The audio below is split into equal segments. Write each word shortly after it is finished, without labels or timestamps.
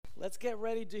Let's get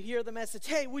ready to hear the message.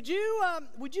 Hey, would you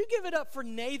give it up for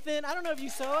Nathan? I don't know if you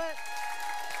saw it.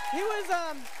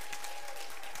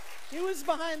 He was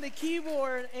behind the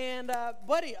keyboard, and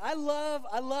buddy, I love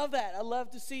that. I love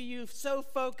to see you so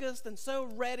focused and so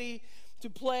ready to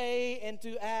play and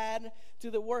to add to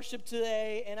the worship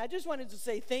today. And I just wanted to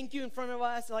say thank you in front of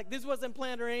us. Like, this wasn't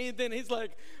planned or anything. He's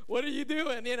like, what are you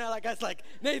doing? You know, like, I was like,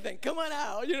 Nathan, come on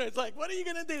out. You know, it's like, what are you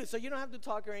going to do? So you don't have to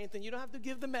talk or anything. You don't have to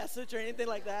give the message or anything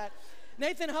like that.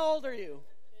 Nathan, how old are you?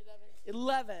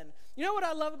 11. You know what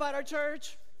I love about our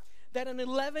church? That an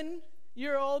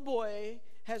 11-year-old boy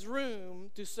has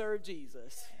room to serve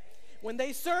Jesus. When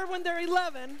they serve when they're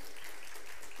 11,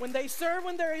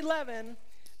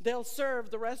 they'll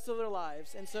serve the rest of their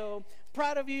lives. And so,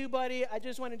 proud of you, buddy. I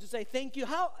just wanted to say thank you.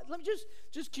 Let me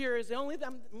just curious. The only thing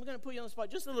I'm going to put you on the spot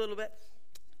just a little bit.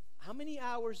 How many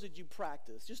hours did you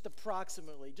practice? Just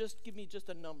approximately. Just give me just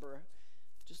a number.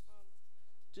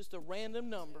 Just a random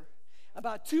number.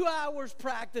 About 2 hours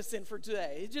practicing for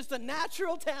today. It's just a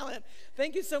natural talent.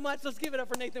 Thank you so much. Let's give it up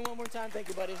for Nathan one more time. Thank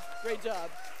you, buddy. Great job.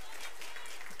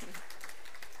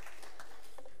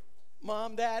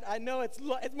 Mom, Dad, I know it's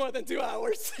more than 2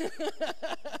 hours.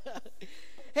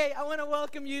 Hey, I want to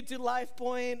welcome you to Life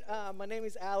Point. My name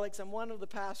is Alex. I'm one of the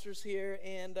pastors here,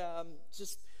 and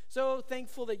just so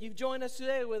thankful that you've joined us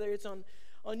today, whether it's on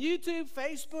YouTube,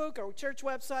 Facebook, or church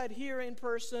website, here in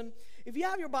person. If you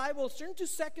have your Bibles, turn to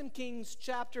 2 Kings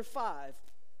chapter 5.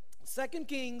 2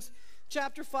 Kings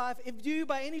chapter 5. If you,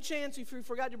 by any chance, if you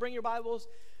forgot to bring your Bibles,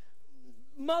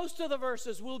 most of the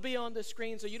verses will be on the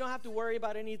screen, so you don't have to worry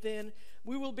about anything.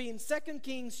 We will be in 2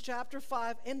 Kings chapter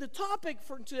 5, and the topic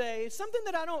for today is something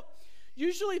that I don't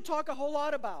usually talk a whole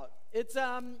lot about. It's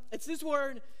this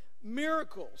word,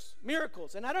 miracles.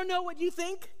 Miracles. And I don't know what you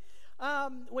think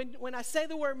when I say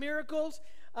the word miracles,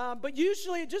 but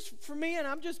usually, just for me, and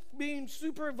I'm just being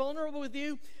super vulnerable with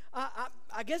you,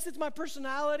 I guess it's my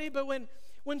personality, but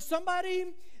when somebody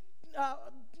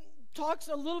talks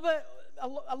a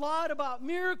lot about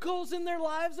miracles in their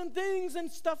lives and things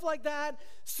and stuff like that,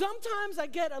 sometimes I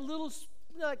get a little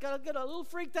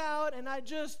freaked out, and I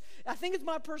think it's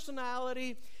my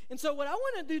personality. And so what I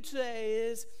want to do today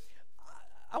is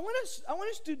I want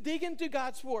us to dig into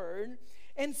God's Word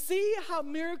and see how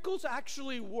miracles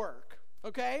actually work,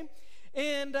 okay?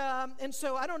 And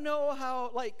so I don't know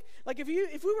how, like if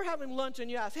we were having lunch and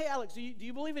you asked, hey, Alex, do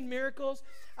you believe in miracles?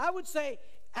 I would say,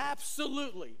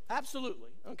 absolutely,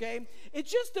 okay?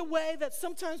 It's just the way that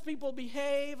sometimes people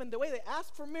behave and the way they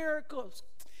ask for miracles,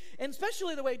 and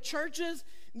especially the way churches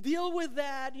deal with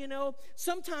that, you know.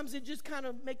 Sometimes it just kind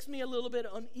of makes me a little bit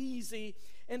uneasy.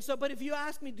 And so, but if you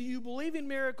ask me, do you believe in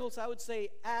miracles? I would say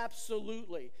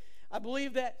absolutely. I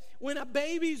believe that when a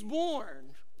baby's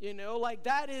born, you know, like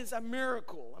that is a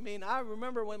miracle. I mean, I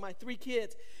remember when my 3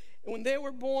 kids, when they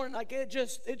were born, like it's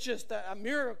just a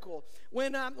miracle.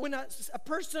 When a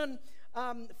person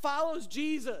follows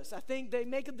Jesus, I think they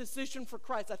make a decision for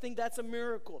Christ. I think that's a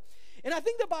miracle. And I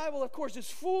think the Bible, of course,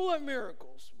 is full of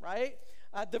miracles, right?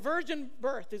 The virgin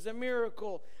birth is a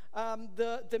miracle.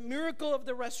 The miracle of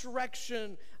the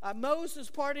resurrection, Moses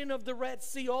parting of the Red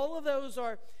Sea, all of those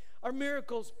are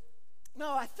miracles.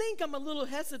 Now, I think I'm a little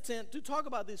hesitant to talk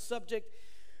about this subject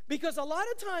because a lot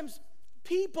of times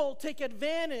people take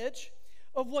advantage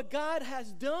of what God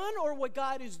has done or what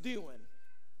God is doing.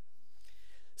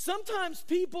 Sometimes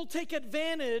people take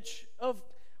advantage of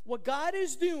what God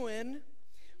is doing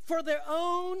for their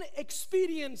own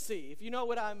expediency, if you know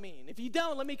what I mean. If you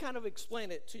don't, let me kind of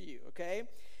explain it to you, okay?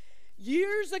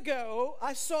 Years ago,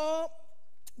 I saw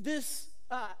this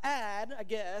ad, I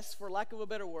guess, for lack of a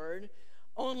better word,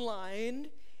 online,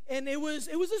 and it was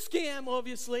a scam,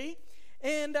 obviously.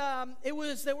 And they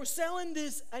were selling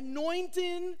this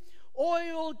anointing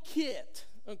oil kit,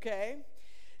 okay?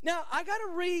 Now, I gotta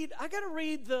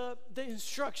read the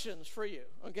instructions for you,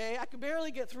 okay? I could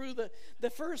barely get through the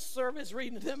first service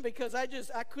reading them because I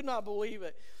could not believe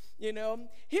it, you know?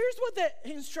 Here's what the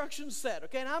instructions said,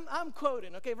 okay? And I'm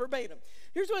quoting, okay, verbatim.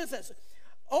 Here's what it says.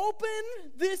 Open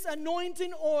this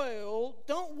anointing oil,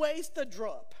 don't waste a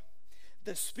drop.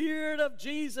 The Spirit of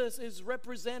Jesus is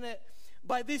represented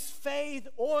by this faith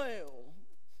oil.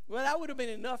 Well, that would have been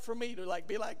enough for me to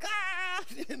be like,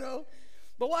 you know.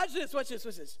 But watch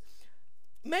this.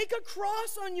 Make a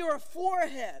cross on your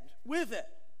forehead with it.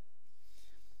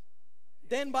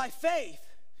 Then by faith,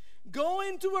 go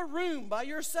into a room by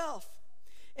yourself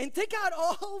and take out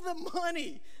all the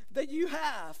money that you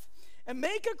have and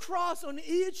make a cross on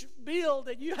each bill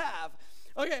that you have.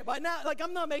 Okay, by now,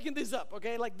 I'm not making this up,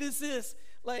 okay? This is,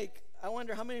 I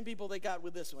wonder how many people they got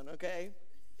with this one, okay?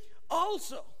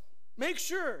 Also, make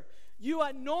sure you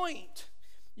anoint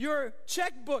your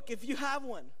checkbook if you have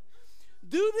one.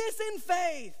 Do this in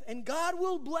faith, and God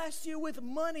will bless you with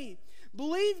money.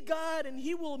 Believe God, and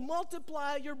He will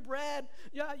multiply your bread,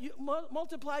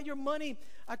 multiply your money,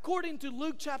 according to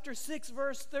Luke chapter 6,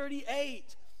 verse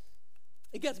 38.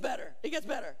 It gets better. It gets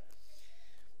better.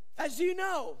 As you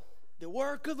know, the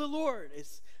work of the Lord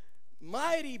is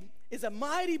a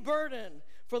mighty burden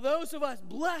for those of us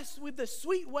blessed with the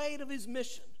sweet weight of His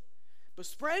mission. But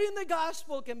spreading the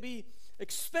gospel can be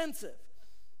expensive.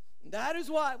 That is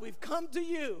why we've come to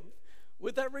you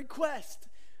with a request,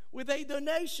 with a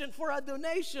donation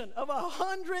of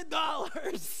 $100.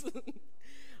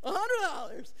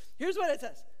 $100. Here's what it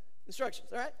says.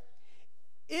 Instructions, all right?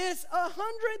 Is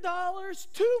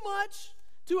 $100 too much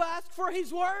to ask for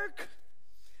His work?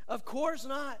 Of course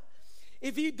not.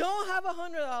 If you don't have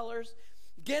 $100,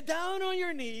 get down on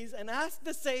your knees and ask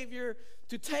the Savior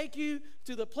to take you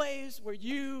to the place where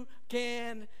you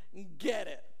can get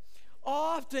it.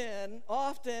 Often,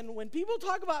 when people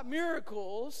talk about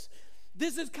miracles,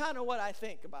 this is kind of what I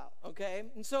think about, okay?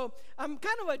 And so I'm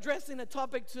kind of addressing a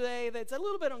topic today that's a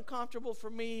little bit uncomfortable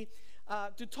for me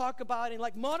to talk about in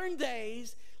like modern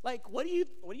days. Like, what do you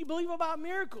believe about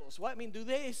miracles? What I mean, do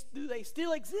they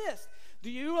still exist?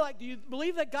 Do you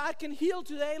believe that God can heal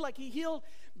today like He healed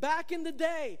back in the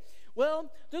day?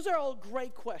 Well, those are all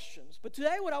great questions. But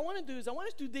today what I want to do is I want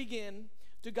us to dig in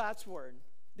to God's Word.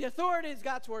 The authority is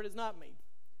God's Word, is not me,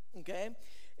 okay?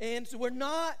 And so we're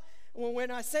not,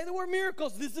 when I say the word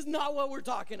miracles, this is not what we're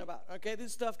talking about, okay?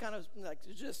 This stuff kind of like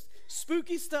just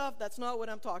spooky stuff. That's not what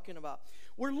I'm talking about.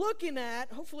 We're looking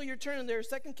at, hopefully you're turning there,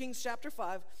 2 Kings chapter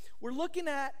 5. We're looking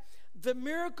at the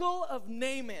miracle of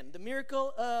Naaman,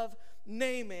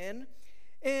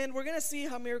 and we're going to see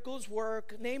how miracles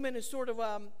work. Naaman is sort of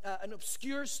an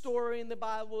obscure story in the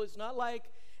Bible. It's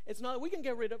not, we can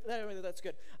get rid of that, that's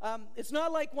good. It's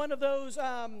not like one of those,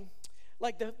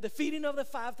 like the feeding of the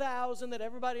 5,000 that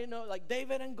everybody knows, like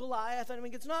David and Goliath. I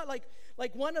mean, it's not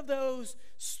like one of those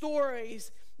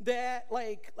stories that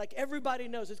like everybody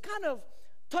knows. It's kind of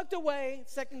tucked away,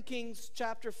 2 Kings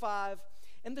chapter 5.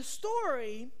 And the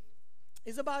story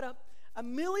is about a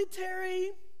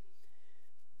military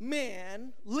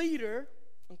man, leader,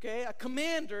 okay, a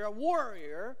commander, a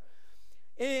warrior,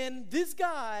 and this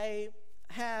guy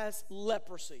has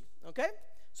leprosy, okay?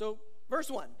 So verse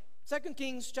 1, 2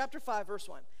 Kings chapter 5, verse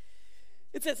 1.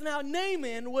 It says, now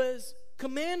Naaman was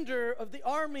commander of the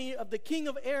army of the king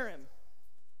of Aram.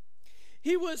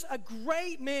 He was a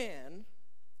great man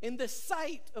in the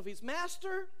sight of his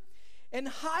master and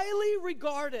highly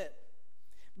regarded,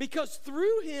 because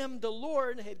through him the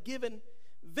Lord had given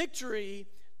victory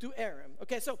to Aram.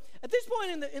 Okay, so at this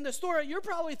point in the story, you're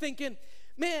probably thinking,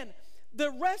 man,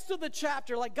 the rest of the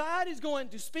chapter, like God is going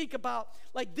to speak about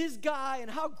like this guy and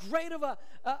how great of a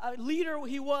leader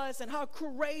he was and how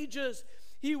courageous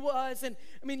he was. And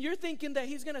I mean, you're thinking that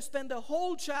he's going to spend the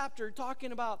whole chapter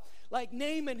talking about like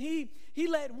Naaman. He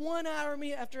led one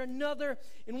army after another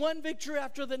and one victory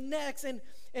after the next. And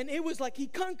it was like he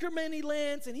conquered many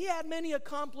lands and he had many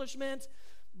accomplishments.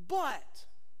 But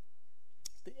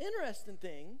the interesting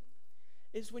thing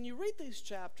is when you read this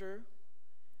chapter,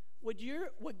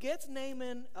 what gets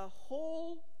Naaman a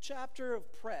whole chapter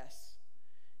of press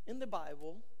in the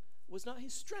Bible was not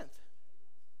his strength.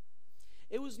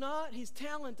 It was not his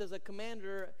talent as a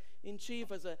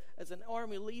commander-in-chief, as an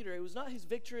army leader. It was not his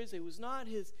victories. It was not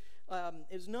his.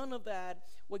 It was none of that.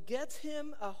 What gets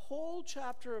him a whole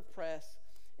chapter of press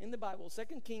in the Bible,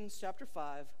 2 Kings chapter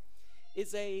 5,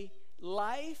 is a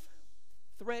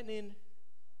life-threatening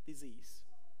disease.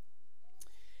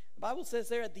 The Bible says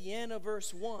there at the end of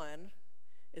verse 1,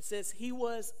 it says he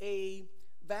was a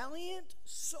valiant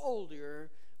soldier,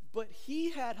 but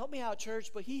he had, help me out, church,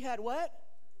 but he had what?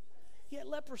 He had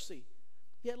leprosy.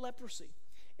 He had leprosy.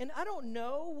 And I don't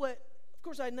know what, of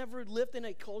course, I never lived in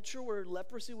a culture where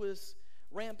leprosy was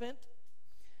rampant.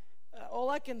 All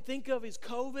I can think of is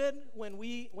COVID.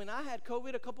 When I had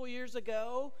COVID a couple years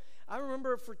ago, I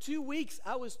remember for 2 weeks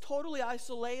I was totally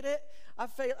isolated. I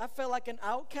felt like an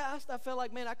outcast. I felt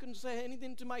like, man, I couldn't say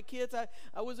anything to my kids.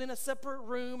 I was in a separate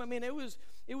room. I mean, it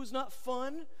was not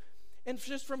fun. And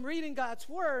just from reading God's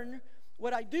word,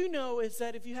 what I do know is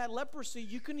that if you had leprosy,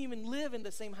 you couldn't even live in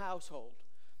the same household.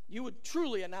 You were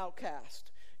truly an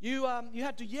outcast. You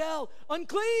had to yell,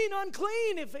 unclean,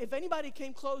 unclean, if anybody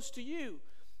came close to you.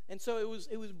 And so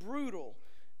it was brutal.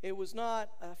 It was not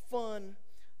a fun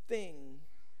thing.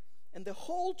 And the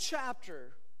whole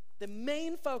chapter, the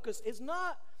main focus is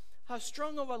not how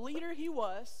strong of a leader he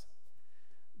was,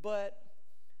 but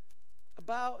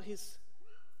about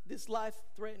this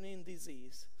life-threatening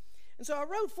disease. And so I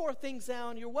wrote 4 things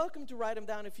down. You're welcome to write them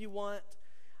down if you want.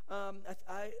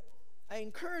 I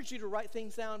encourage you to write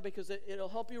things down because it'll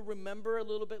help you remember a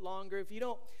little bit longer. If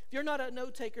you're not a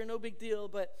note taker, no big deal.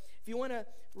 But if you want to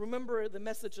remember the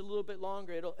message a little bit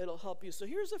longer, it'll help you. So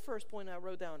here's the first point I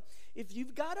wrote down. If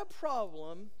you've got a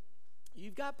problem,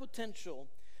 you've got potential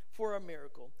for a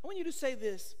miracle. I want you to say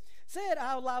this. Say it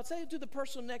out loud. Say it to the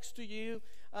person next to you.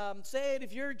 Say it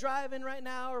if you're driving right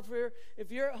now, or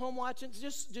if you're at home watching.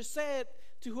 Just say it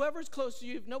to whoever's close to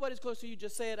you. If nobody's close to you,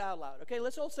 just say it out loud. Okay,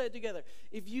 let's all say it together.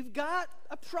 If you've got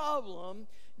a problem,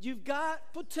 you've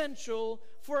got potential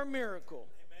for a miracle.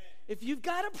 Amen. If you've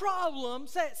got a problem,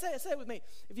 say it with me.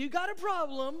 If you've got a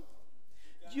problem,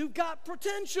 you've got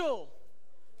potential.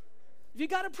 If you've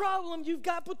got a problem, you've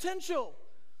got potential.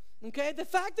 Okay, the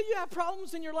fact that you have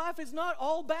problems in your life is not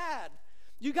all bad.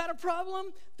 You got a problem,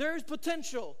 there's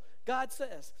potential, God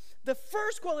says. The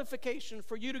first qualification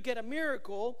for you to get a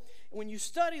miracle, when you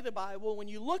study the Bible, when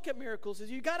you look at miracles, is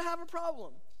you got to have a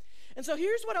problem. And so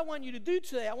here's what I want you to do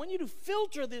today. I want you to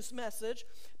filter this message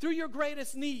through your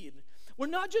greatest need. We're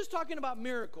not just talking about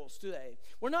miracles today.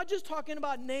 We're not just talking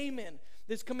about Naaman,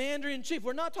 this commander-in-chief.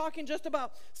 We're not talking just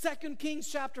about 2 Kings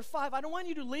chapter 5. I don't want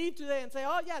you to leave today and say,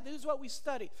 oh, yeah, this is what we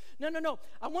study. No.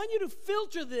 I want you to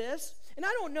filter this. And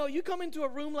I don't know, you come into a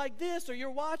room like this or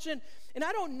you're watching, and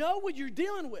I don't know what you're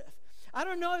dealing with. I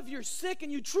don't know if you're sick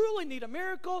and you truly need a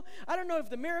miracle. I don't know if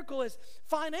the miracle is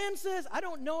finances. I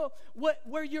don't know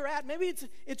where you're at. Maybe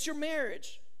it's your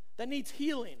marriage that needs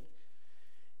healing.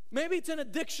 Maybe it's an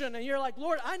addiction and you're like,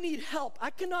 Lord, I need help. I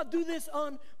cannot do this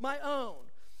on my own.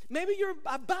 Maybe you're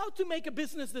about to make a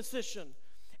business decision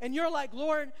and you're like,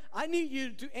 Lord, I need you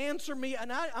to answer me,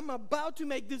 and I'm about to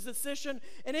make this decision,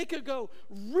 and it could go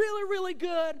really, really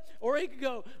good, or it could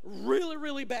go really,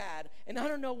 really bad, and I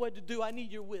don't know what to do. I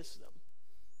need your wisdom.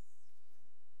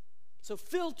 So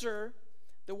filter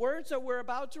the words that we're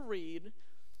about to read,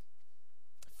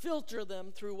 filter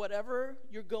them through whatever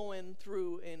you're going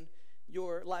through in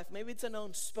your life. Maybe it's an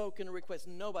unspoken request.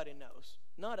 Nobody knows.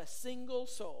 Not a single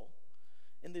soul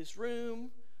in this room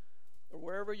or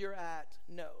wherever you're at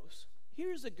knows.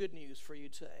 Here's the good news for you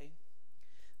today.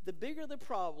 The bigger the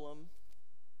problem,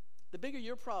 the bigger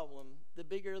your problem, the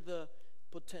bigger the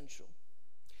potential.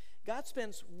 God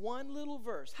spends one little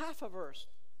verse, half a verse,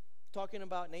 talking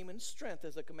about Naaman's strength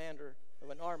as a commander of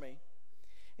an army.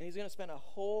 And he's going to spend a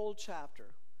whole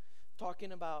chapter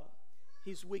talking about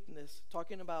his weakness,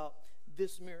 talking about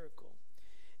this miracle.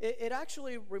 It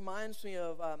actually reminds me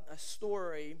of a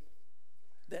story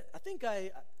that I think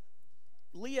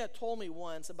Leah told me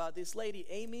once about this lady,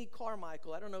 Amy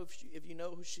Carmichael. I don't know if you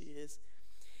know who she is.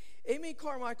 Amy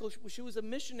Carmichael, she was a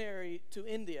missionary to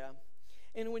India.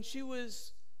 And when she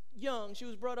was young, she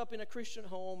was brought up in a Christian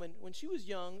home. And when she was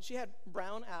young, she had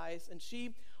brown eyes. And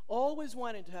she always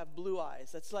wanted to have blue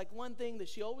eyes. That's like one thing that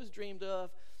she always dreamed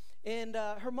of. And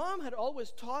her mom had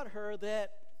always taught her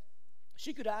that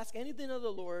she could ask anything of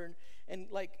the Lord. And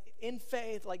like in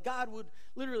faith, like God would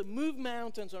literally move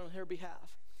mountains on her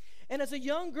behalf. And as a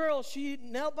young girl, she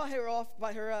knelt by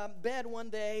her bed one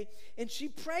day, and she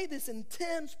prayed this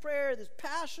intense prayer, this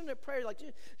passionate prayer, like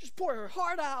just pour her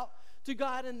heart out to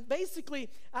God, and basically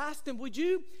asked him, would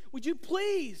you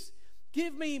please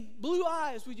give me blue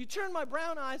eyes? Would you turn my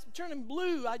brown eyes, turn them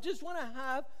blue? I just want to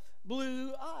have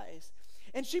blue eyes.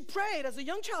 And she prayed, as a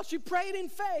young child, she prayed in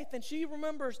faith, and she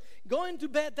remembers going to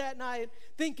bed that night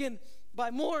thinking,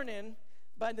 by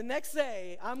the next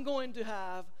day, I'm going to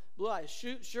have blue eyes.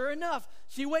 Sure enough,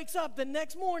 she wakes up the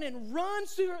next morning,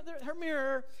 runs to her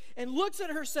mirror, and looks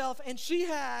at herself, and she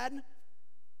had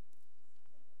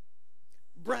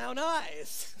brown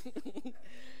eyes.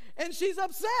 And she's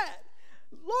upset.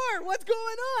 Lord, what's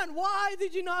going on? Why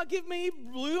did you not give me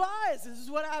blue eyes? This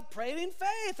is what I prayed in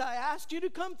faith. I asked you to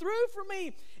come through for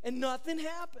me, and nothing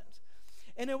happened.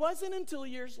 And it wasn't until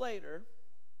years later,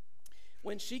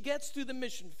 when she gets to the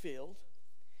mission field,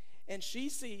 and she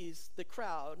sees the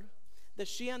crowd, that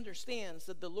she understands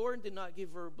that the Lord did not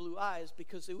give her blue eyes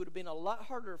because it would have been a lot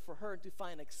harder for her to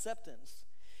find acceptance.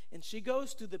 And she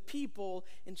goes to the people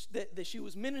that she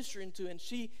was ministering to, and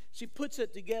she puts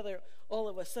it together all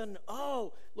of a sudden.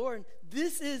 Oh, Lord,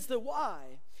 this is the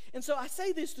why. And so I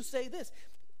say this to say this.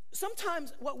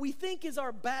 Sometimes what we think is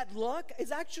our bad luck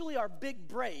is actually our big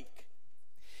break.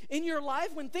 In your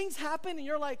life, when things happen and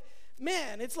you're like,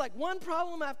 man, it's like one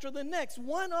problem after the next,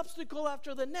 one obstacle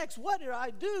after the next. What did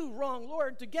I do wrong,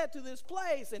 Lord, to get to this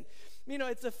place? And,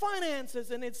 it's the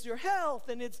finances, and it's your health,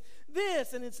 and it's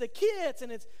this, and it's the kids,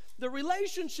 and it's the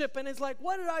relationship, and it's like,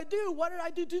 what did I do? What did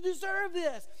I do to deserve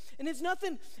this? And it's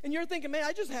nothing, and you're thinking, man,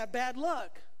 I just have bad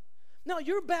luck. No,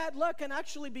 your bad luck can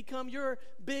actually become your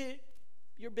big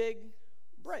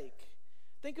break.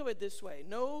 Think of it this way.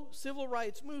 No civil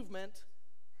rights movement,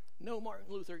 no Martin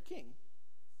Luther King.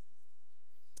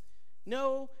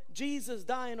 No Jesus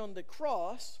dying on the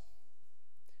cross,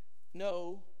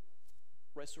 no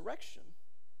resurrection.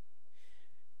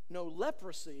 No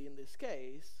leprosy in this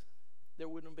case, there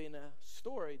wouldn't have been a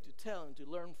story to tell and to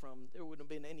learn from. There wouldn't have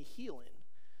been any healing.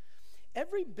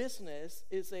 Every business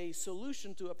is a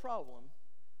solution to a problem.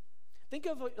 Think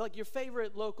of like your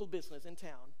favorite local business in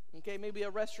town. Okay, maybe a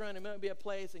restaurant, it might be a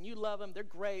place, and you love them. They're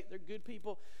great. They're good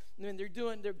people. And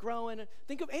they're growing.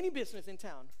 Think of any business in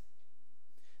town.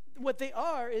 What they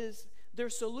are is they're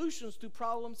solutions to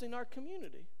problems in our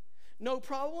community. No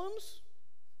problems,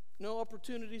 no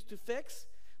opportunities to fix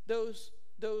those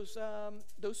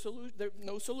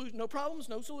solutions. No problems,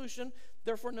 no solution.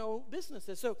 Therefore, no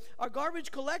businesses. So our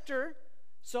garbage collector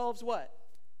solves what?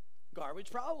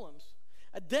 Garbage problems.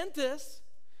 A dentist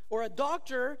or a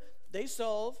doctor, they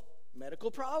solve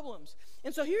medical problems.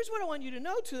 And so here's what I want you to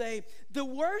know today. The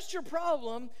worse your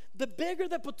problem, the bigger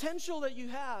the potential that you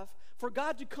have for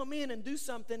God to come in and do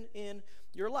something in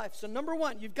your life. So number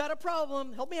one, you've got a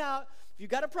problem. Help me out. If you've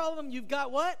got a problem, you've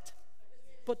got what?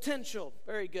 Potential.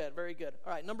 Very good, very good.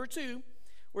 All right, number two,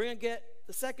 we're going to get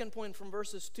the second point from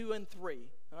verses 2 and 3.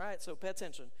 All right, so pay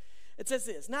attention. It says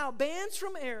this. Now, bands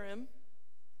from Aram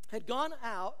had gone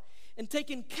out and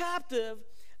taken captive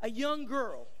a young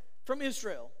girl from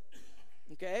Israel.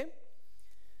 Okay?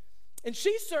 And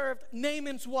she served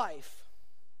Naaman's wife.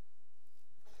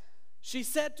 She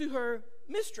said to her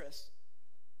mistress,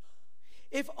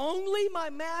 "If only my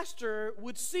master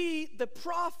would see the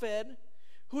prophet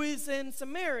who is in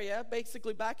Samaria,"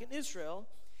 basically back in Israel,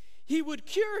 "he would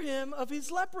cure him of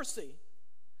his leprosy."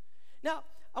 Now,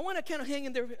 I want to kind of hang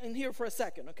in here for a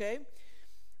second, okay?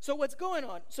 So what's going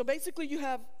on? So basically you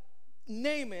have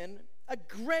Naaman, a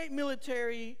great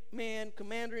military man,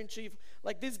 commander-in-chief.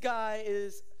 Like this guy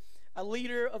is a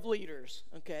leader of leaders,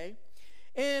 okay?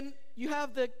 And you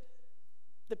have the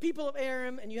people of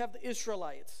Aram and you have the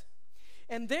Israelites.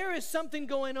 And there is something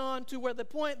going on to where the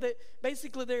point that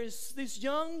basically there's this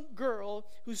young girl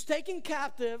who's taken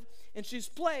captive and she's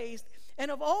placed.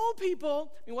 And of all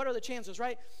people, I mean, what are the chances,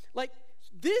 right? Like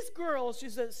this girl,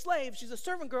 she's a slave, she's a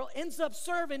servant girl, ends up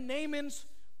serving Naaman's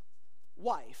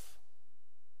wife.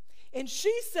 And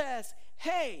she says,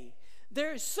 "Hey,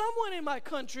 there's someone in my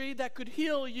country that could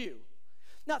heal you."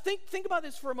 Now think about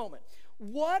this for a moment.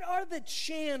 What are the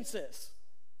chances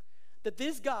that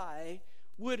this guy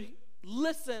would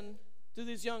listen to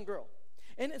this young girl?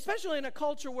 And especially in a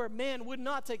culture where men would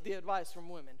not take the advice from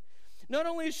women. Not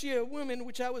only is she a woman,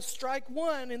 which that was strike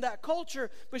one in that culture,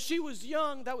 but she was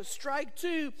young, that was strike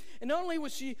two. And not only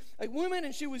was she a woman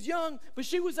and she was young, but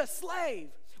she was a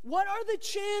slave. What are the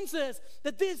chances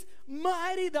that this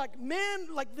mighty,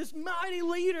 this mighty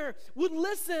leader would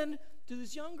listen to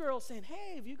this young girl saying,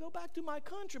 "Hey, if you go back to my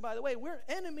country, by the way, we're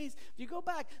enemies. If you go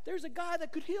back, there's a guy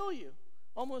that could heal you."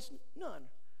 Almost none.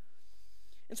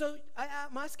 And so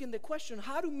I'm asking the question,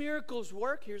 how do miracles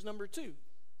work? Here's number two.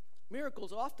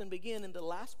 Miracles often begin in the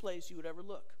last place you would ever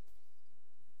look.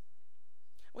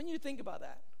 When you think about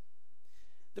that,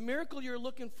 the miracle you're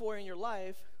looking for in your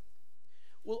life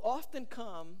will often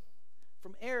come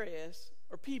from areas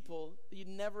or people that you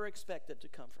never expected to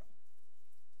come from.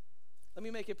 Let me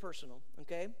make it personal,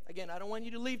 okay? Again, I don't want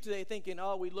you to leave today thinking,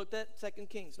 "Oh, we looked at 2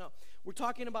 Kings. No, we're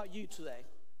talking about you today.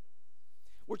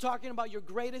 We're talking about your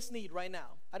greatest need right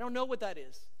now. I don't know what that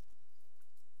is.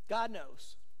 God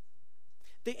knows.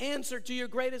 The answer to your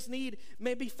greatest need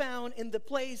may be found in the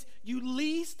place you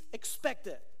least expect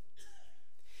it.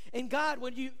 And God,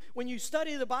 when you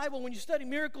study the Bible, when you study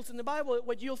miracles in the Bible,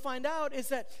 what you'll find out is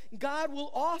that God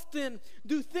will often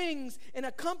do things and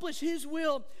accomplish His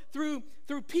will through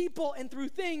people and through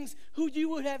things who you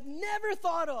would have never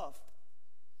thought of.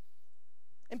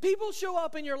 And people show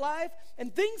up in your life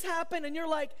and things happen and you're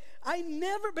like,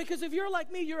 because if you're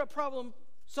like me, you're a problem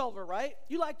solver, right?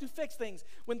 You like to fix things.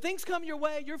 When things come your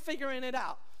way, you're figuring it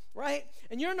out, right?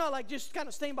 And you're not like just kind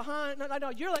of staying behind. No.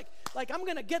 You're like I'm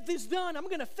going to get this done. I'm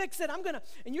going to fix it.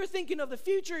 And you're thinking of the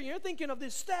future. And you're thinking of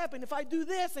this step. And if I do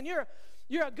this, and you're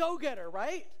a go-getter,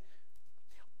 right?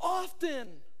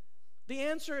 Often, the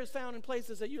answer is found in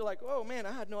places that you're like, "Oh man,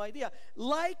 I had no idea."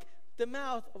 Like the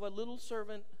mouth of a little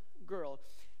servant girl.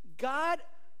 God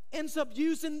ends up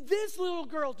using this little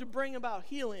girl to bring about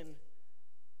healing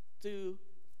to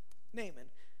Naaman.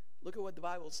 Look at what the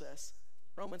Bible says.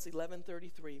 Romans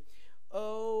 11:33.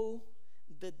 "Oh,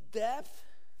 the depth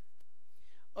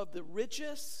of the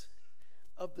riches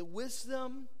of the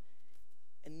wisdom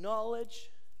and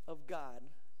knowledge of God.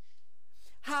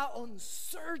 How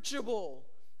unsearchable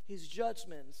His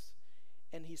judgments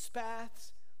and His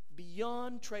paths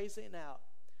beyond tracing out.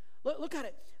 Look at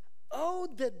it. Oh,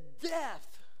 the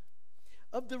depth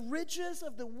of the riches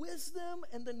of the wisdom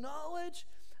and the knowledge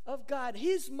of God.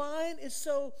 His mind is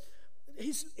so,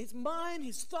 his mind,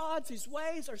 his thoughts, his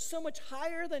ways are so much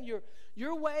higher than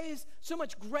your ways, so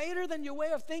much greater than your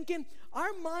way of thinking.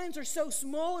 Our minds are so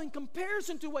small in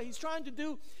comparison to what he's trying to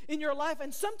do in your life.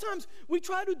 And sometimes we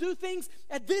try to do things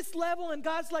at this level, and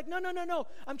God's like, no.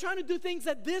 I'm trying to do things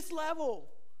at this level.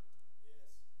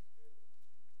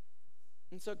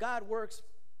 And so God works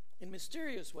in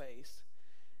mysterious ways.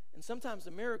 And sometimes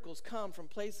the miracles come from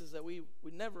places that we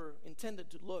never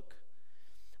intended to look.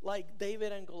 Like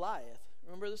David and Goliath.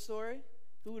 Remember the story?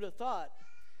 Who would have thought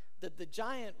that the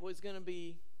giant was going to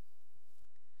be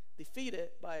defeated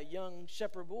by a young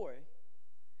shepherd boy?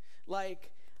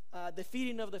 Like the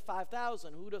feeding of the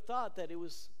 5,000. Who would have thought that it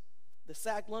was the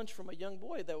sack lunch from a young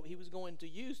boy that he was going to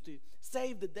use to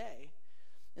save the day?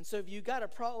 And so if you got a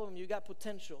problem, you got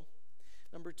potential.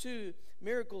 Number 2,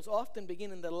 miracles often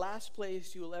begin in the last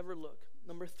place you will ever look.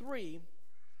 Number 3,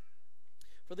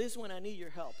 for this one, I need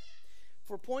your help.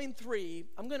 For point 3,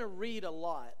 I'm going to read a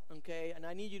lot, okay? And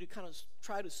I need you to kind of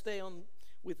try to stay on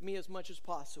with me as much as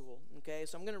possible, okay?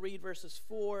 So I'm going to read verses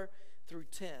 4 through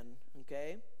 10,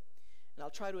 okay? And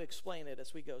I'll try to explain it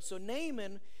as we go. So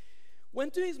Naaman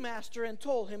went to his master and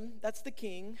told him, that's the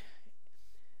king.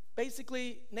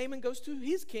 Basically, Naaman goes to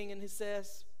his king and he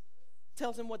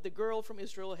tells him what the girl from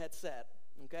Israel had said,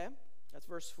 okay? That's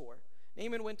verse 4.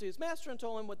 Naaman went to his master and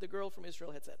told him what the girl from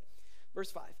Israel had said.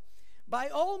 Verse 5. By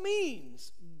all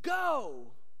means,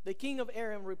 go, the king of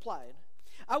Aram replied.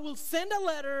 I will send a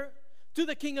letter to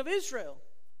the king of Israel.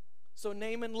 So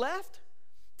Naaman left,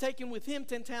 taking with him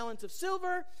 10 talents of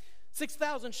silver,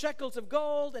 6,000 shekels of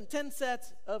gold, and 10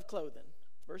 sets of clothing.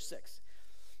 Verse 6.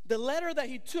 The letter that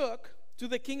he took to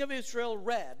the king of Israel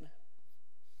read,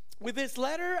 with this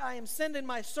letter I am sending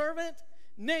my servant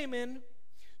Naaman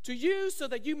to you so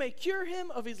that you may cure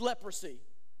him of his leprosy.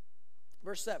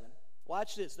 Verse 7.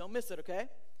 Watch this. Don't miss it, okay?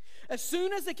 As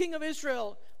soon as the king of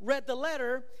Israel read the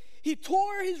letter, he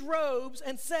tore his robes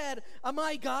and said, am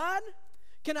I God?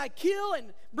 Can I kill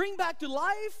and bring back to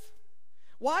life?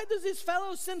 Why does this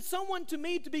fellow send someone to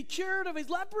me to be cured of his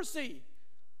leprosy?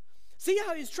 See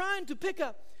how he's trying to pick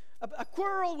a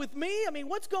quarrel with me? I mean,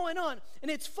 what's going on? And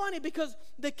it's funny because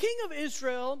the king of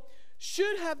Israel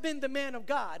should have been the man of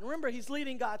God. Remember, he's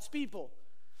leading God's people.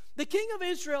 The king of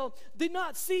Israel did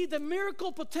not see the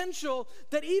miracle potential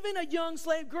that even a young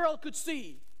slave girl could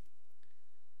see.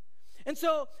 And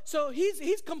so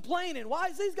he's complaining, why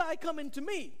is this guy coming to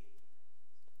me?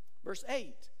 Verse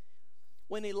 8,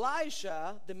 when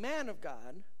Elisha, the man of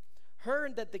God,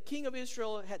 heard that the king of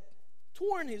Israel had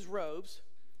torn his robes,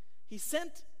 he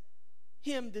sent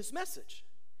him this message.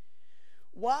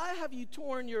 Why have you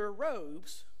torn your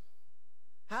robes?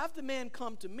 Have the man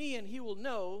come to me and he will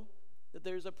know that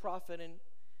there's a prophet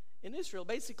in Israel.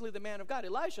 Basically, the man of God,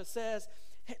 Elisha, says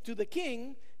to the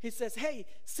king, he says, hey,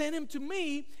 send him to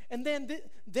me, and then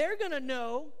they're going to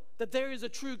know that there is a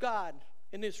true God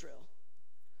in Israel.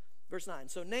 Verse 9,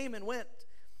 so Naaman went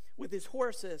with his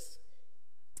horses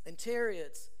and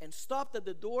chariots and stopped at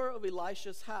the door of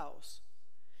Elisha's house.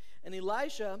 And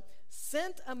Elisha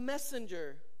sent a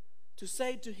messenger to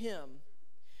say to him,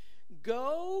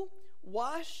 go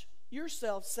wash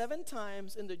yourself 7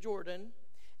 times in the Jordan,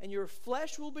 and your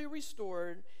flesh will be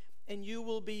restored, and you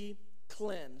will be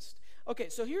cleansed. Okay,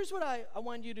 so here's what I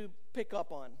want you to pick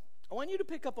up on. I want you to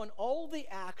pick up on all the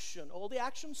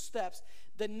action steps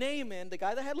that Naaman, the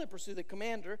guy that had leprosy, the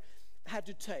commander, had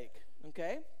to take,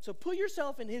 okay? So put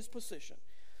yourself in his position.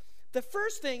 The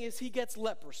first thing is he gets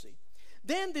leprosy.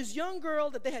 Then this young girl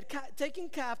that they had taken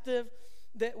captive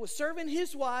that was serving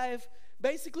his wife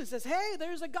basically says, hey,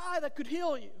 there's a guy that could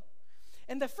heal you.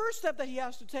 And the first step that he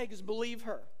has to take is believe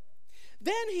her.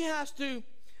 Then he has to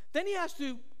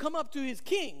come up to his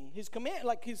king, his command,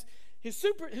 like his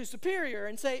superior,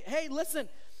 and say, hey, listen,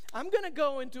 I'm going to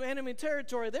go into enemy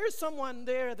territory. There's someone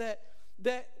there that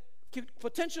could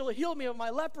potentially heal me of my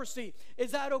leprosy.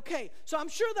 Is that okay? So I'm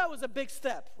sure that was a big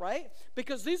step, right?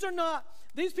 Because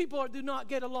these people do not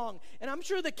get along. And I'm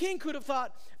sure the king could have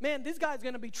thought, man, this guy's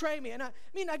going to betray me. And I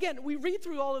mean, again, we read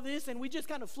through all of this and we just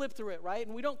kind of flip through it, right?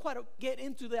 And we don't quite get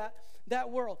into that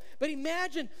world. But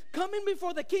imagine coming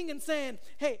before the king and saying,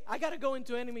 hey, I got to go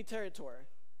into enemy territory.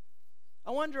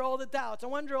 I wonder all the doubts. I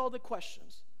wonder all the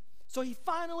questions. So he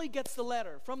finally gets the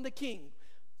letter from the king.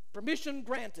 Permission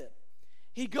granted.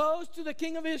 He goes to the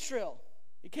king of Israel.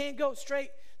 He can't go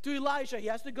straight to Elisha. He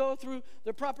has to go through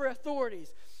the proper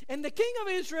authorities. And the king of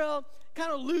Israel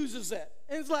kind of loses it.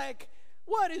 And it's like,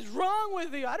 what is wrong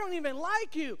with you? I don't even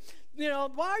like you.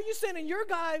 why are you sending your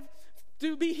guy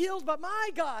to be healed by my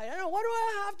guy? I don't know, what do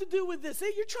I have to do with this?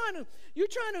 See, you're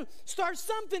trying to start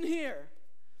something here.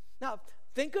 Now,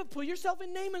 put yourself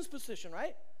in Naaman's position,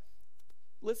 right?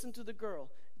 Listen to the girl.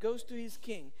 Goes to his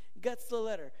king, gets the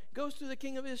letter, goes to the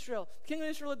king of Israel. King of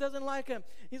Israel doesn't like him.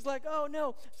 He's like, oh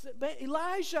no. But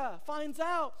Elijah finds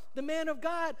out, the man of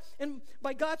God, and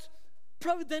by God's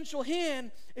providential hand,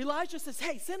 Elijah says,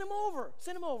 hey, send him over.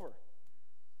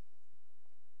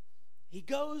 He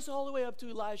goes all the way up to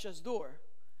Elijah's door.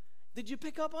 Did you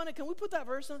pick up on it? Can we put that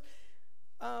verse on?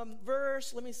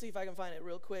 Let me see if I can find it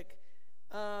real quick.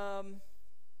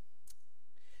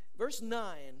 Verse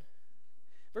 9.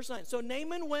 Verse 9, so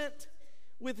Naaman went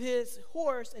with his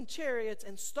horse and chariots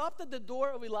and stopped at the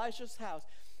door of Elisha's house.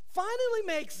 Finally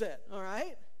makes it, all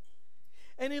right?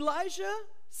 And Elisha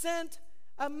sent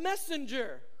a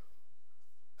messenger.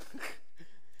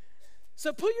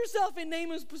 So put yourself in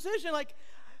Naaman's position, like,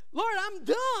 Lord, I'm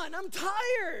done. I'm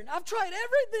tired. I've tried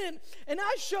everything. And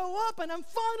I show up and I'm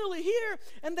finally here.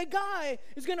 And the guy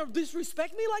is going to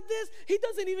disrespect me like this? He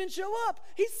doesn't even show up.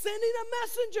 He's sending a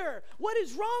messenger. What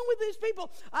is wrong with these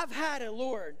people? I've had it,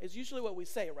 Lord. It's usually what we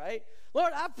say, right?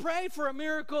 Lord, I've prayed for a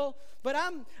miracle, but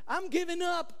I'm giving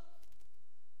up.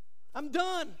 I'm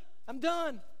done.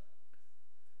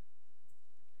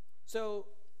 So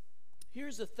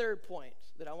here's the third point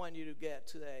that I want you to get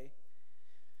today.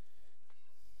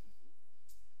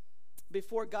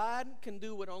 Before God can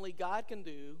do what only God can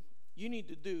do, you need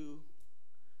to do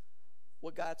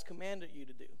what God's commanded you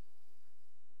to do.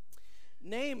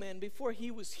 Naaman, before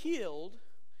he was healed,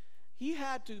 he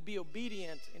had to be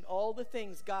obedient in all the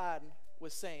things God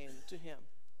was saying to him.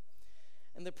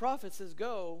 And the prophet says,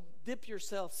 go, dip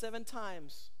yourself 7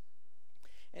 times.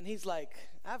 And he's like,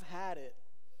 I've had it.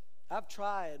 I've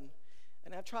tried,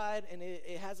 and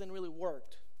it hasn't really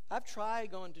worked. I've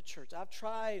tried going to church. I've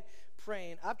tried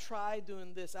praying. I've tried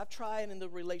doing this. I've tried in the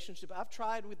relationship. I've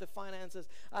tried with the finances.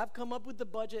 I've come up with the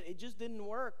budget. It just didn't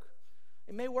work.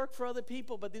 It may work for other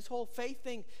people, but this whole faith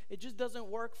thing, it just doesn't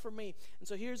work for me. And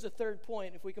so here's the third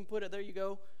point. If we can put it, there you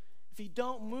go. If you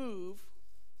don't move,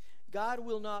 God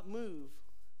will not move.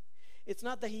 It's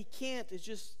not that he can't. It's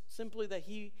just simply that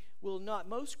he will not.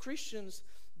 Most Christians,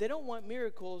 they don't want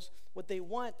miracles. What they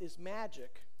want is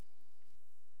magic.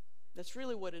 That's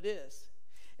really what it is.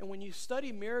 And when you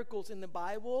study miracles in the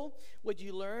Bible, what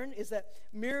you learn is that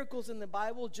miracles in the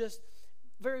Bible just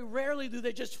very rarely do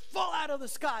they just fall out of the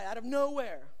sky, out of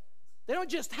nowhere. They don't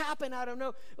just happen out of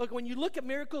nowhere. Look, when you look at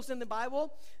miracles in the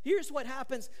Bible, here's what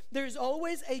happens. There's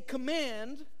always a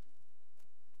command,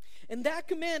 and that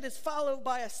command is followed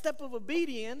by a step of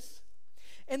obedience,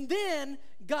 and then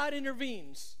God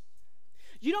intervenes.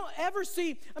 You don't ever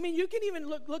see, you can even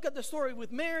look at the story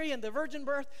with Mary and the virgin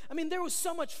birth. There was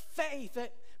so much faith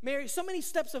that Mary, so many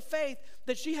steps of faith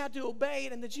that she had to obey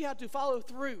and that she had to follow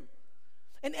through.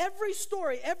 And every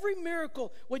story, every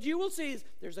miracle, what you will see is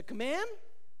there's a command,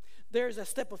 there's a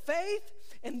step of faith,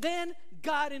 and then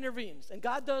God intervenes. And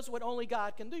God does what only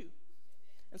God can do.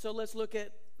 And so let's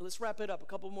wrap it up, a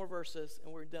couple more verses,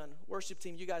 and we're done. Worship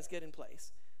team, you guys get in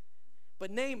place. But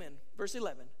Naaman, verse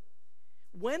 11.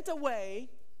 Went away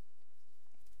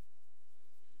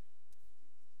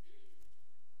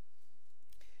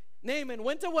Naaman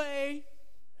went away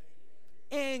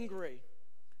angry.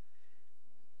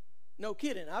 No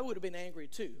kidding, I would have been angry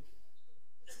too.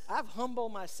 I've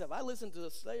humbled myself. I listened to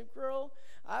the slave girl.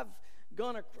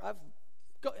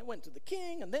 Went to the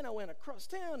king, and then I went across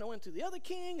town. I went to the other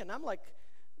king, and I'm like,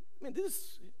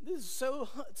 this is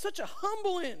such a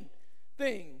humbling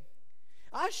thing.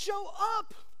 I show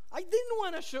up. I didn't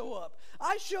want to show up.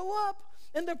 I show up,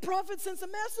 and the prophet sends a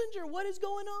messenger. What is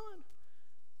going on?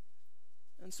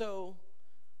 And so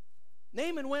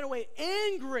Naaman went away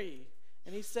angry,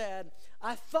 and he said,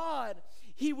 I thought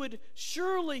he would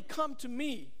surely come to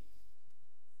me.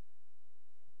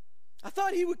 I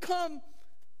thought he would come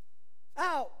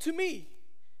out to me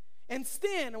and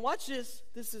stand, and watch this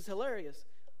is hilarious,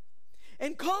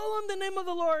 and call on the name of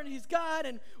the Lord his God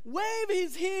and wave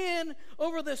his hand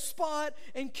over the spot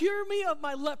and cure me of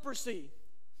my leprosy.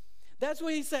 That's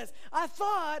what he says. I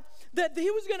thought that he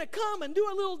was going to come and do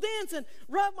a little dance and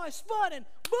rub my spot, and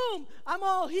boom, I'm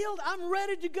all healed. I'm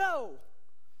ready to go.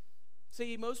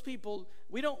 See, most people,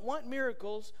 we don't want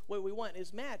miracles. What we want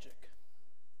is magic.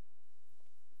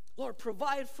 Lord,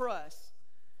 provide for us.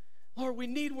 Lord,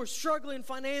 we're struggling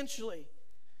financially.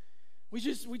 We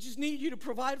just need you to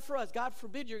provide for us. God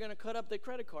forbid you're going to cut up the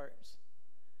credit cards.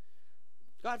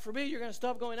 God forbid you're going to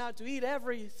stop going out to eat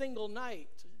every single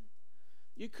night.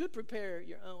 You could prepare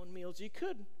your own meals. You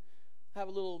could have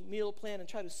a little meal plan and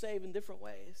try to save in different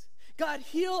ways. God,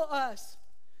 heal us.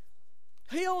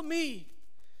 Heal me.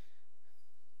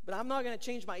 But I'm not going to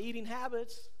change my eating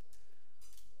habits.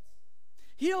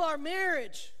 Heal our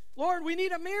marriage. Lord, we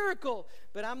need a miracle.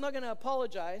 But I'm not going to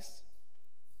apologize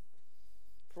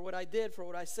for what I did, for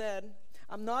what I said.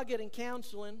 I'm not getting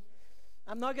counseling.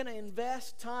 I'm not going to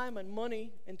invest time and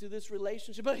money into this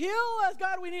relationship. But heal us,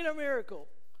 God, we need a miracle.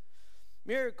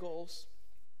 Miracles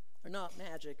are not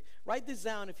magic. Write this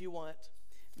down if you want.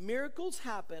 Miracles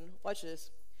happen, watch this.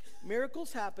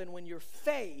 Miracles happen when your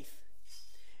faith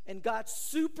and God's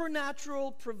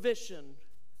supernatural provision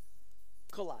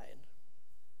collide.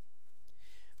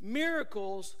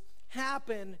 Miracles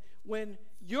happen when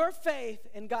your faith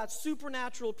and God's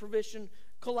supernatural provision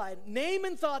collide.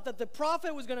 Naaman thought that the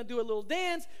prophet was going to do a little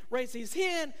dance, raise his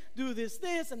hand, do this,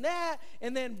 and that,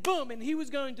 and then boom, and he was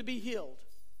going to be healed.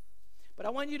 But I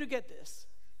want you to get this.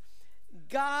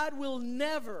 God will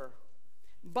never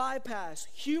bypass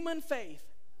human faith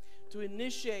to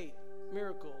initiate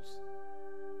miracles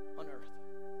on earth.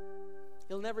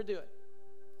 He'll never do it.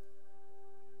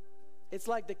 It's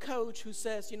like the coach who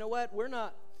says, you know what, we're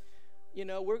gonna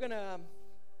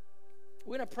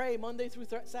pray Monday through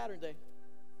Saturday.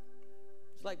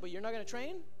 It's like, but you're not gonna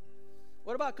train?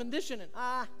 What about conditioning?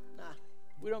 Nah,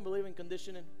 we don't believe in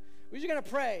conditioning. We're just gonna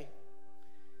pray.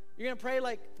 You're gonna pray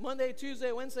like Monday,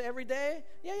 Tuesday, Wednesday, every day?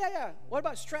 Yeah. What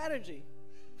about strategy?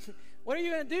 What are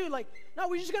you gonna do? Like, no,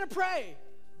 we're just gonna pray.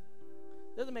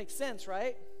 Doesn't make sense,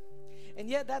 right? And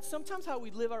yet that's sometimes how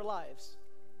we live our lives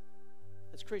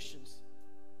as Christians.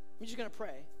 We're just gonna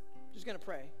pray. Just gonna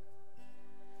pray.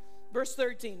 Verse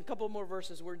 13, a couple more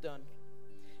verses, we're done.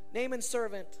 Naaman's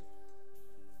servant.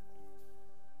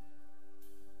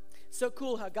 So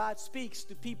cool how God speaks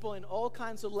to people in all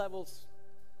kinds of levels,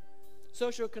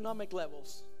 socioeconomic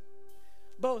levels.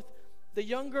 Both the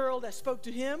young girl that spoke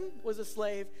to him was a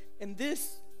slave, and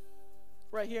this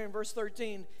right here in verse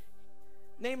 13,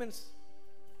 Naaman's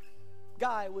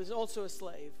guy was also a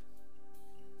slave.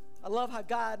 I love how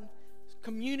God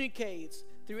communicates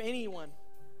through anyone.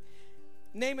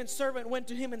 Naaman's servant went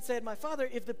to him and said, my father,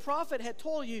 if the prophet had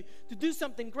told you to do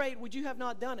something great, would you have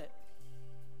not done it?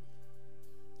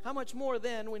 How much more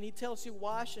then when he tells you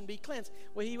wash and be cleansed?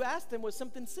 What he asked him was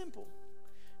something simple.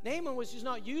 Naaman was just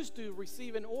not used to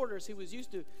receiving orders. He was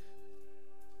used to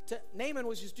Naaman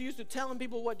was just used to telling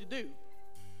people what to do.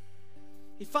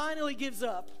 He finally gives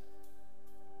up,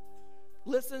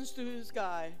 listens to his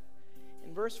guy.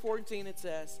 In verse 14 it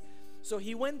says, so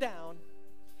he went down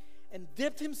and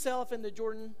dipped himself in the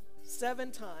Jordan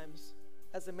 7 times,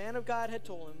 as the man of God had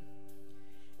told him,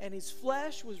 and his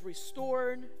flesh was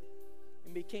restored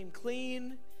and became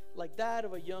clean like that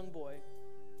of a young boy.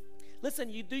 Listen,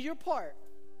 you do your part.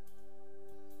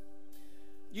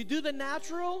 You do the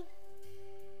natural,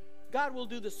 God will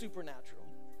do the supernatural.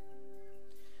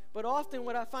 But often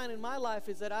what I find in my life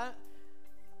is that I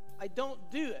don't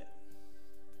do it.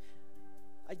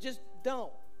 I just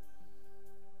don't.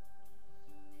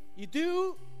 You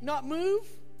do not move,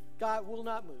 God will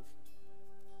not move.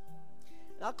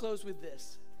 And I'll close with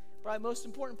this. Probably most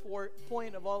important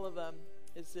point of all of them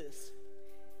is this.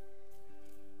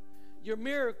 Your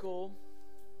miracle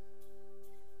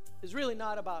is really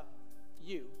not about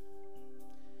you.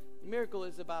 The miracle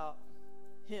is about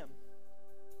him.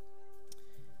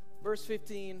 Verse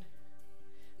 15,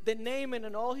 then Naaman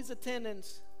and all his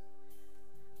attendants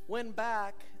went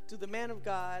back to the man of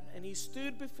God, and he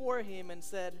stood before him and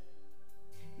said,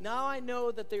 now I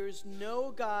know that there is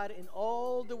no God in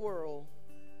all the world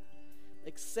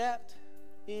except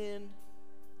in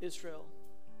Israel.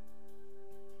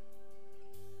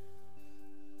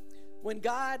 When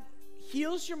God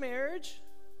heals your marriage,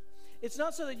 it's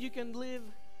not so that you can live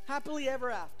happily ever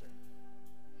after.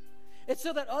 It's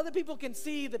so that other people can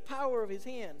see the power of his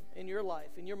hand in your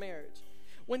life, in your marriage.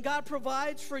 When God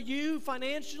provides for you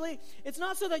financially, it's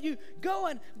not so that you go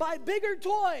and buy bigger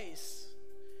toys.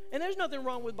 And there's nothing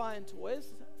wrong with buying toys.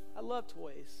 I love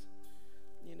toys,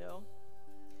 you know.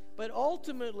 But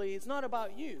ultimately, it's not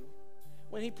about you.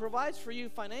 When he provides for you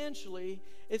financially,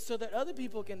 it's so that other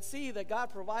people can see that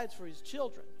God provides for his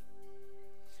children.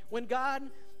 When God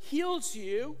heals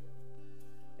you,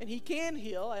 and he can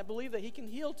heal, I believe that he can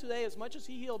heal today as much as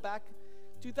he healed back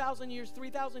 2,000 years,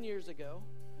 3,000 years ago.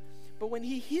 But when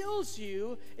he heals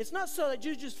you, it's not so that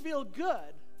you just feel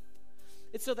good.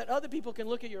 It's so that other people can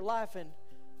look at your life and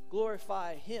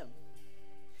glorify him.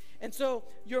 And so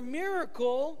your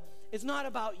miracle is not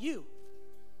about you.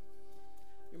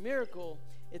 Your miracle,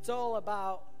 it's all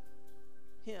about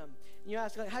him. And you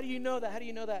ask, like, how do you know that? How do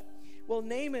you know that? Well,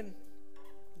 Naaman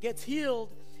gets healed,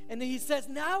 and then he says,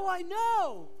 now I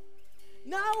know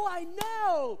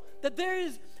that there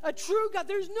is a true God.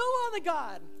 There's no other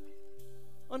God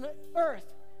on the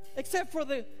earth except for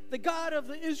the God of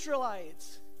the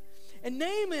Israelites. And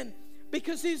Naaman,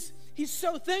 because he's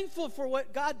so thankful for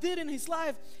what God did in his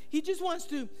life, he just wants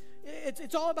to,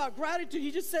 it's all about gratitude.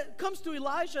 He just comes to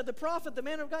Elisha, the prophet, the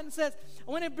man of God, and says,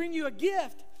 I want to bring you a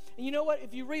gift. And you know what?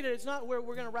 If you read it, it's not where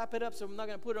we're going to wrap it up, so I'm not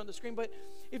going to put it on the screen. But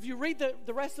if you read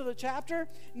the rest of the chapter,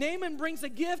 Naaman brings a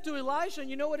gift to Elisha, and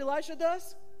you know what Elisha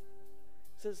does?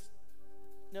 He says,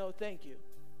 no, thank you.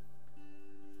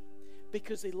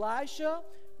 Because Elisha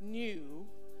knew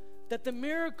that the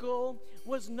miracle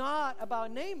was not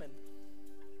about Naaman.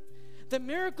 The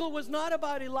miracle was not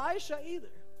about Elisha either.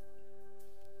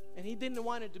 And he didn't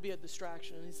want it to be a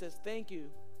distraction. And he says, thank you,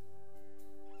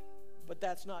 but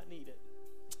that's not needed.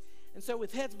 And so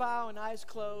with heads bowed and eyes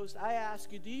closed, I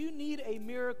ask you, do you need a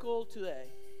miracle today?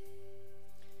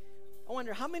 I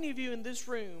wonder how many of you in this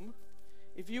room,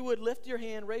 if you would lift your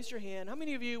hand, raise your hand, how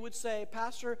many of you would say,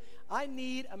 Pastor, I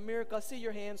need a miracle? I see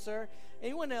your hand, sir.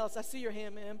 Anyone else? I see your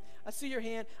hand, ma'am. I see your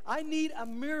hand. I need a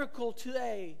miracle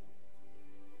today.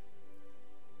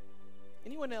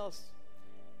 Anyone else?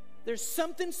 There's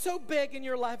something so big in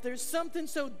your life. There's something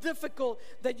so difficult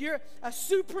that a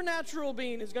supernatural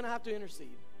being is going to have to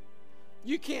intercede.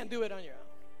 You can't do it on your own.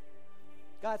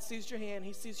 God sees your hand.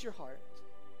 He sees your heart.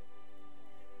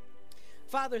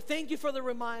 Father, thank you for the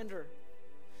reminder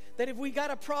that if we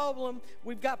got a problem,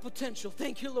 we've got potential.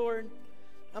 Thank you, Lord.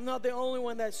 I'm not the only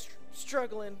one that's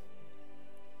struggling.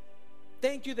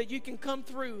 Thank you that you can come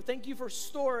through. Thank you for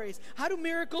stories. How do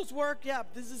miracles work? Yeah,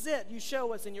 this is it. You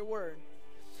show us in your word.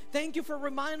 Thank you for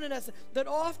reminding us that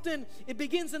often it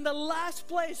begins in the last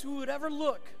place we would ever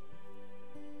look.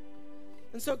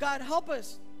 And so, God, help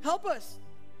us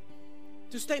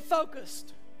to stay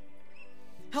focused.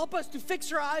 Help us to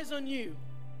fix our eyes on you,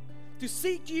 to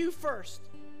seek you first,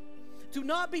 to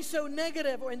not be so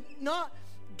negative or not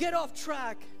get off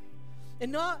track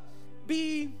and not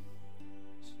be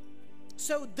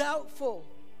so doubtful.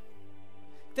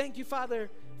 Thank you, Father,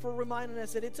 for reminding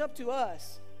us that it's up to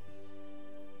us.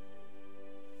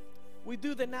 We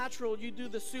do the natural, you do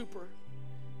the super.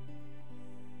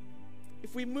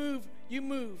 If we move, you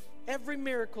move. Every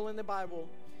miracle in the Bible.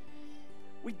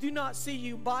 We do not see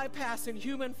you bypassing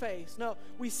human faith. No,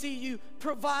 we see you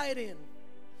providing,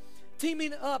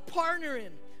 teaming up, partnering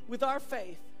with our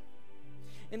faith.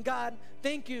 And God,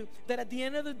 thank you that at the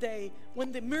end of the day,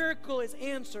 when the miracle is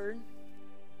answered,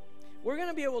 we're going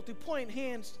to be able to point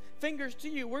fingers to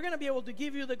you. We're going to be able to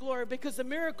give you the glory because the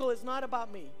miracle is not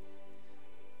about me.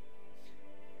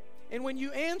 And when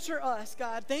you answer us,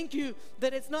 God, thank you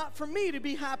that it's not for me to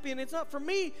be happy and it's not for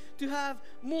me to have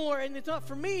more and it's not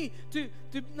for me to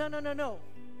no.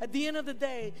 At the end of the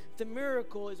day, the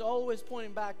miracle is always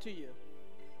pointing back to you.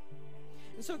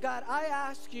 And so, God, I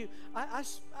ask you, I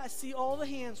see all the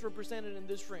hands represented in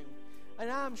this room.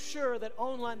 And I'm sure that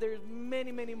online there's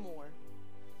many, many more.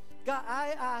 God,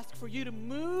 I ask for you to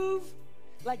move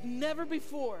like never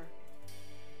before.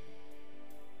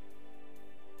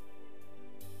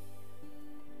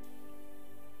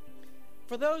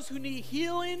 For those who need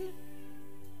healing,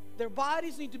 their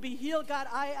bodies need to be healed. God,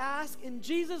 I ask in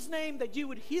Jesus' name that you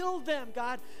would heal them,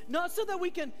 God. Not so that we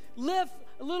can live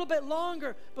a little bit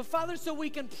longer, but Father, so we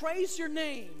can praise your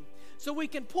name. So we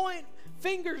can point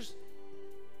fingers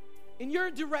in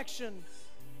your direction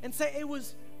and say it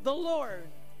was the Lord.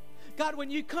 God,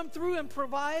 when you come through and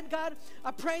provide, God,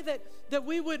 I pray that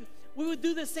we would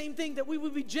do the same thing, that we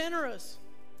would be generous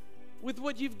with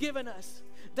what you've given us,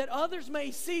 that others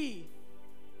may see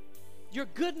your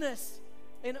goodness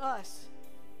in us.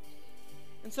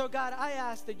 And so, God, I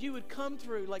ask that you would come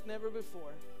through like never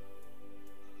before.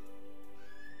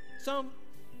 Some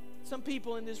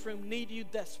people in this room need you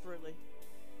desperately.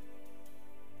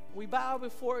 We bow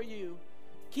before you,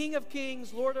 King of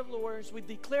Kings, Lord of Lords. We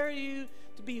declare you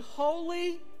to be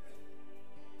holy.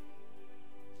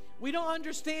 We don't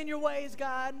understand your ways,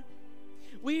 God.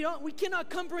 We cannot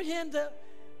comprehend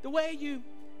the way you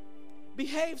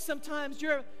behave sometimes.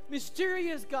 You're a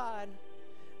mysterious God.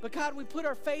 But God, we put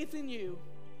our faith in you.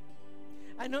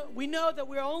 We know that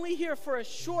we're only here for a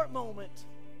short moment.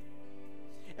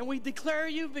 And we declare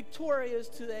you victorious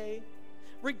today,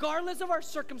 regardless of our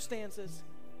circumstances.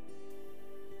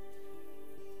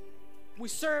 We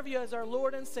serve you as our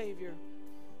Lord and Savior.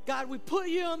 God, we put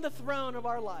you on the throne of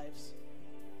our lives.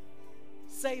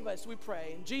 Save us, we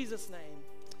pray. In Jesus' name,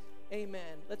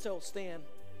 amen. Let's all stand.